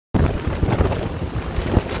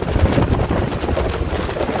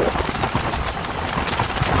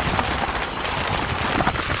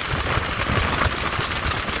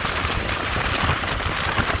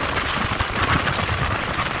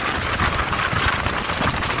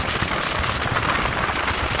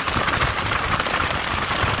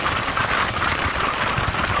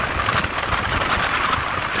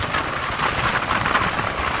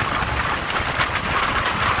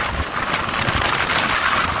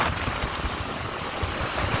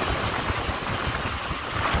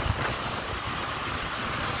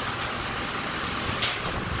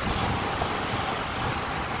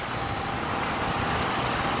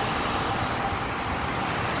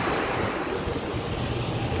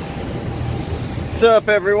What's up,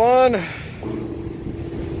 everyone?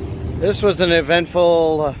 This was an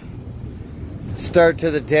eventful start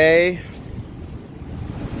to the day.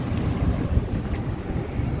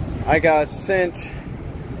 I got sent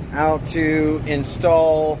out to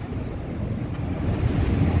install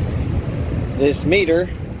this meter.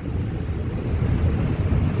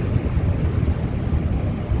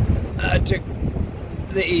 I took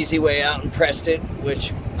the easy way out and pressed it,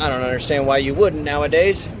 which I don't understand why you wouldn't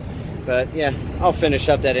nowadays. But yeah, I'll finish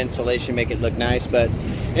up that insulation, make it look nice. But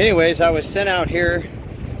anyways, I was sent out here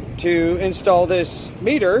to install this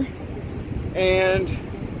meter, and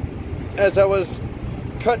as I was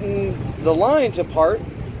cutting the lines apart,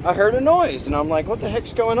 I heard a noise, and I'm like, what the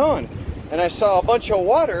heck's going on? And I saw a bunch of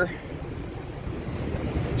water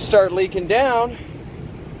start leaking down,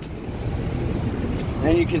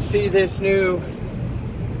 and you can see this new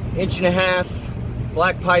 1.5-inch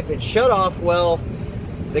black pipe had shut off. Well,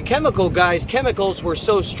 the chemical guy's chemicals were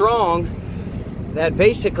so strong that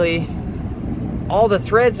basically all the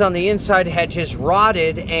threads on the inside had just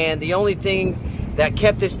rotted, and the only thing that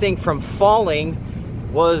kept this thing from falling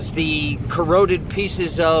was the corroded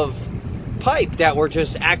pieces of pipe that were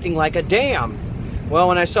just acting like a dam. Well,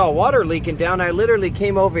 when I saw water leaking down, I literally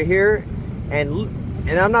came over here, and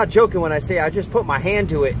I'm not joking when I say I just put my hand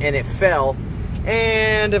to it and it fell.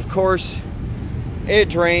 And of course, it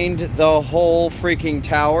drained the whole freaking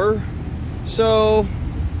tower. So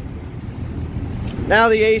now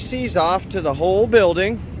the AC's off to the whole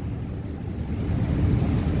building.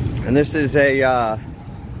 And this is a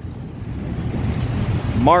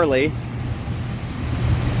Marley.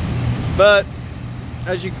 But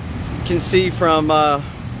as you can see from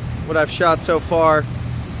what I've shot so far,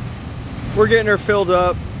 we're getting her filled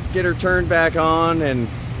up, get her turned back on, and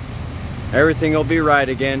everything will be right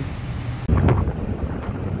again.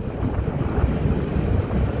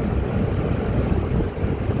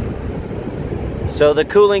 So the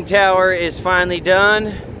cooling tower is finally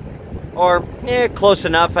done, or close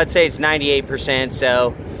enough. I'd say it's 98%,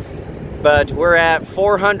 so, but we're at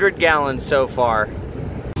 400 gallons so far.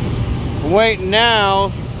 I'm waiting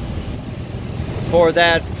now for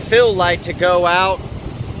that fill light to go out.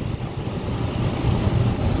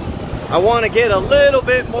 I want to get a little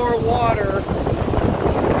bit more water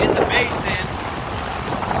in the basin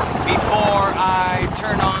before I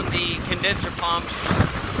turn on the condenser pumps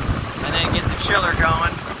and then get the chiller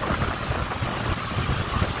going.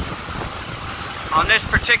 On this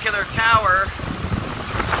particular tower,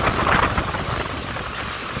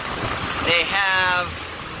 they have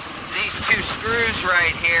these two screws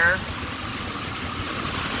right here,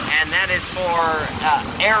 and that is for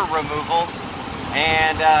air removal.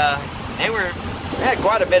 And they had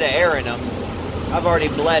quite a bit of air in them. I've already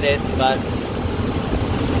bled it, but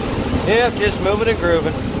yeah, just moving and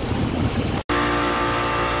grooving.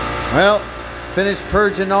 Well, finished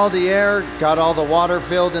purging all the air, got all the water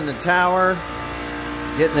filled in the tower,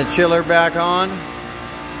 getting the chiller back on.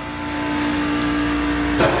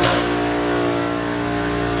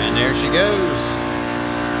 And there she goes.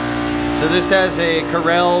 So this has a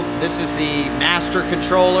Corel, this is the master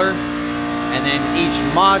controller, and then each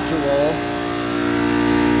module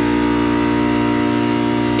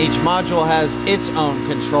has its own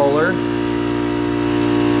controller.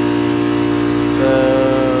 So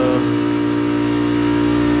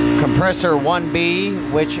compressor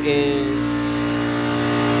 1B, which is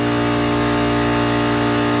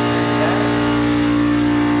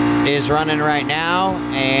running right now,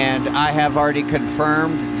 and I have already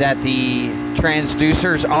confirmed that the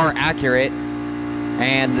transducers are accurate,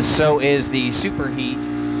 and so is the superheat.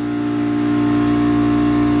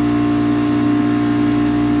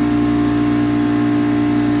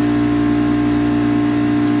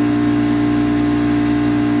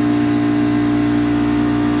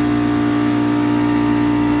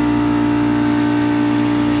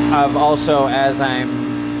 I've also, as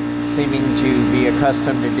I'm seeming to be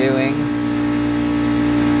accustomed to doing,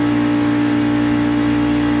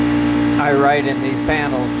 I write in these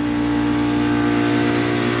panels.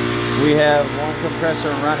 We have one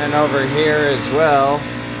compressor running over here as well.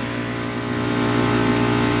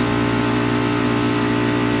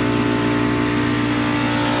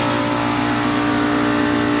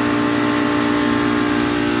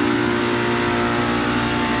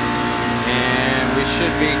 And we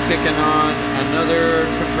should be kicking on another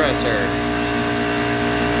compressor.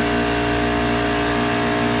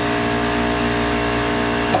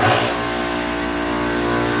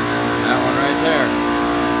 That one right there.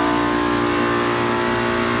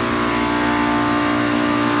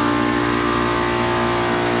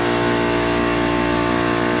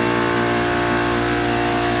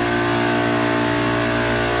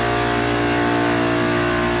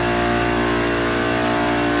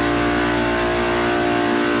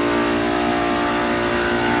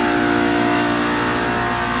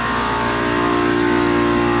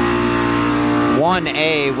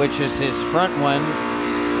 1A, which is his front one,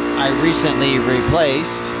 I recently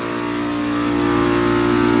replaced.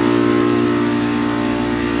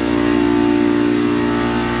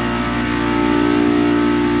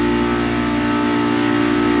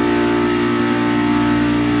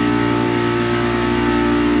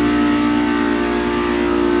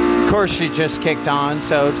 Of course, she just kicked on,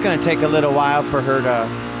 so it's going to take a little while for her to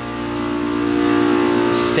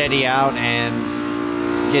steady out and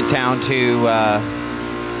get down to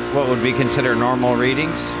what would be considered normal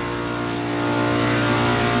readings.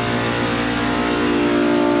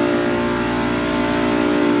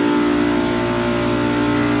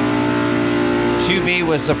 B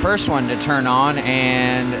was the first one to turn on,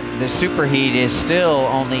 and the superheat is still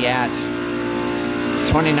only at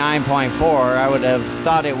 29.4. I would have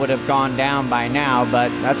thought it would have gone down by now, but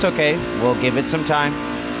that's okay. We'll give it some time.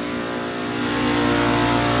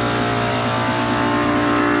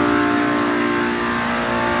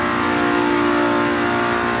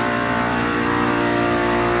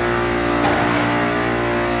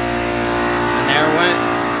 And there went.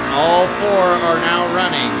 All four are now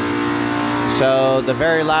running. So the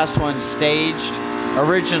very last one staged.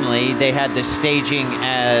 Originally, they had the staging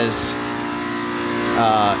as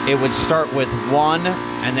it would start with 1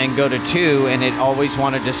 and then go to 2, and it always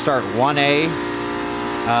wanted to start 1A,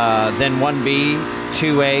 then 1B,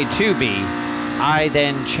 2A, 2B. I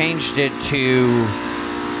then changed it to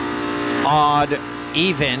odd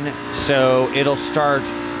even, so it'll start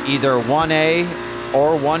either 1A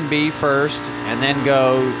or 1B first, and then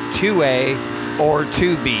go 2A or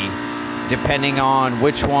 2B, depending on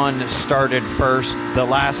which one started first the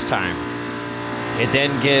last time. It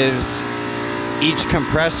then gives each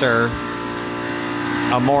compressor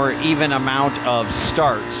a more even amount of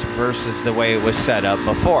starts versus the way it was set up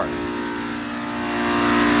before.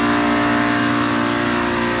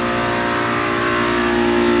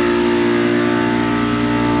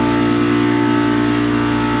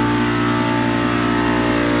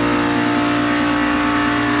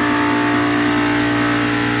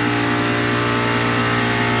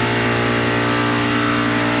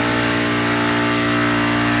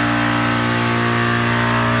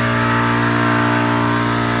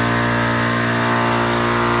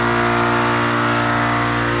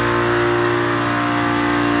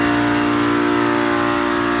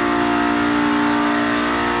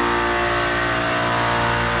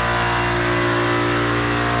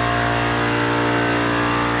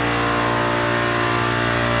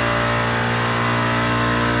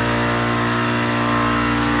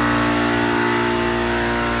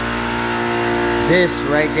 This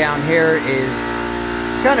right down here is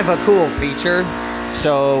kind of a cool feature.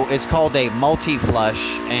 So it's called a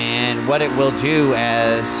multi-flush, and what it will do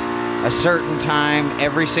as a certain time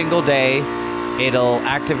every single day, it'll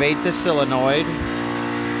activate the solenoid,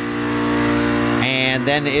 and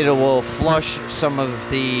then it will flush some of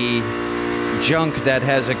the junk that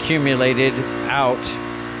has accumulated out.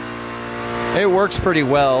 It works pretty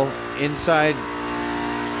well. Inside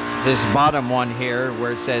this bottom one here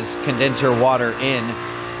where it says condenser water in,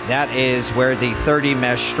 that is where the 30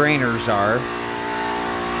 mesh strainers are.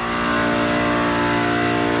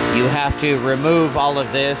 You have to remove all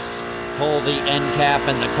of this, pull the end cap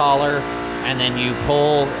and the collar, and then you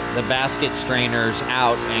pull the basket strainers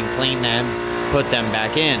out and clean them, put them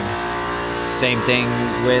back in. Same thing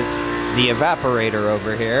with the evaporator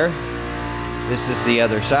over here. This is the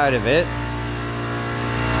other side of it.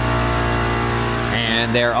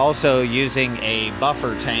 And they're also using a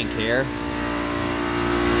buffer tank here.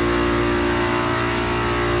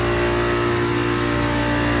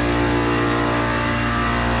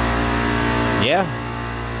 Yeah,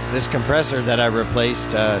 this compressor that I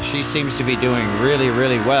replaced, she seems to be doing really,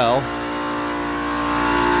 really well.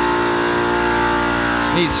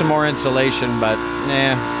 Needs some more insulation, but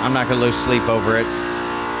I'm not gonna lose sleep over it.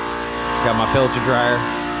 Got my filter dryer.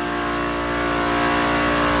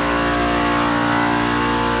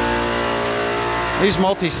 These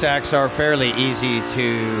multi-stacks are fairly easy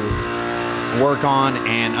to work on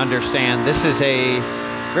and understand. This is a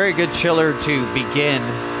very good chiller to begin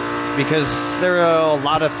because there are a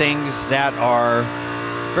lot of things that are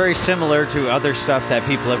very similar to other stuff that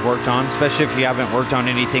people have worked on, especially if you haven't worked on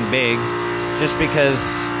anything big. Just because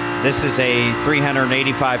this is a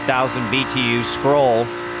 385,000 BTU scroll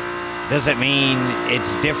doesn't mean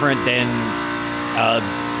it's different than a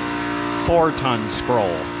 4-ton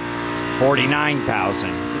scroll. 49,000.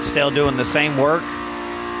 It's still doing the same work,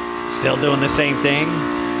 still doing the same thing.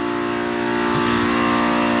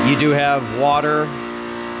 You do have water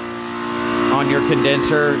on your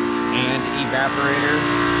condenser and evaporator.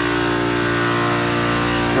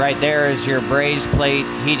 Right there is your braze plate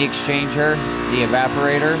heat exchanger, the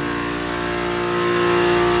evaporator.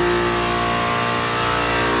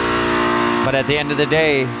 But at the end of the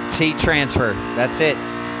day, it's heat transfer. That's it.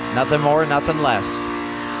 Nothing more, nothing less.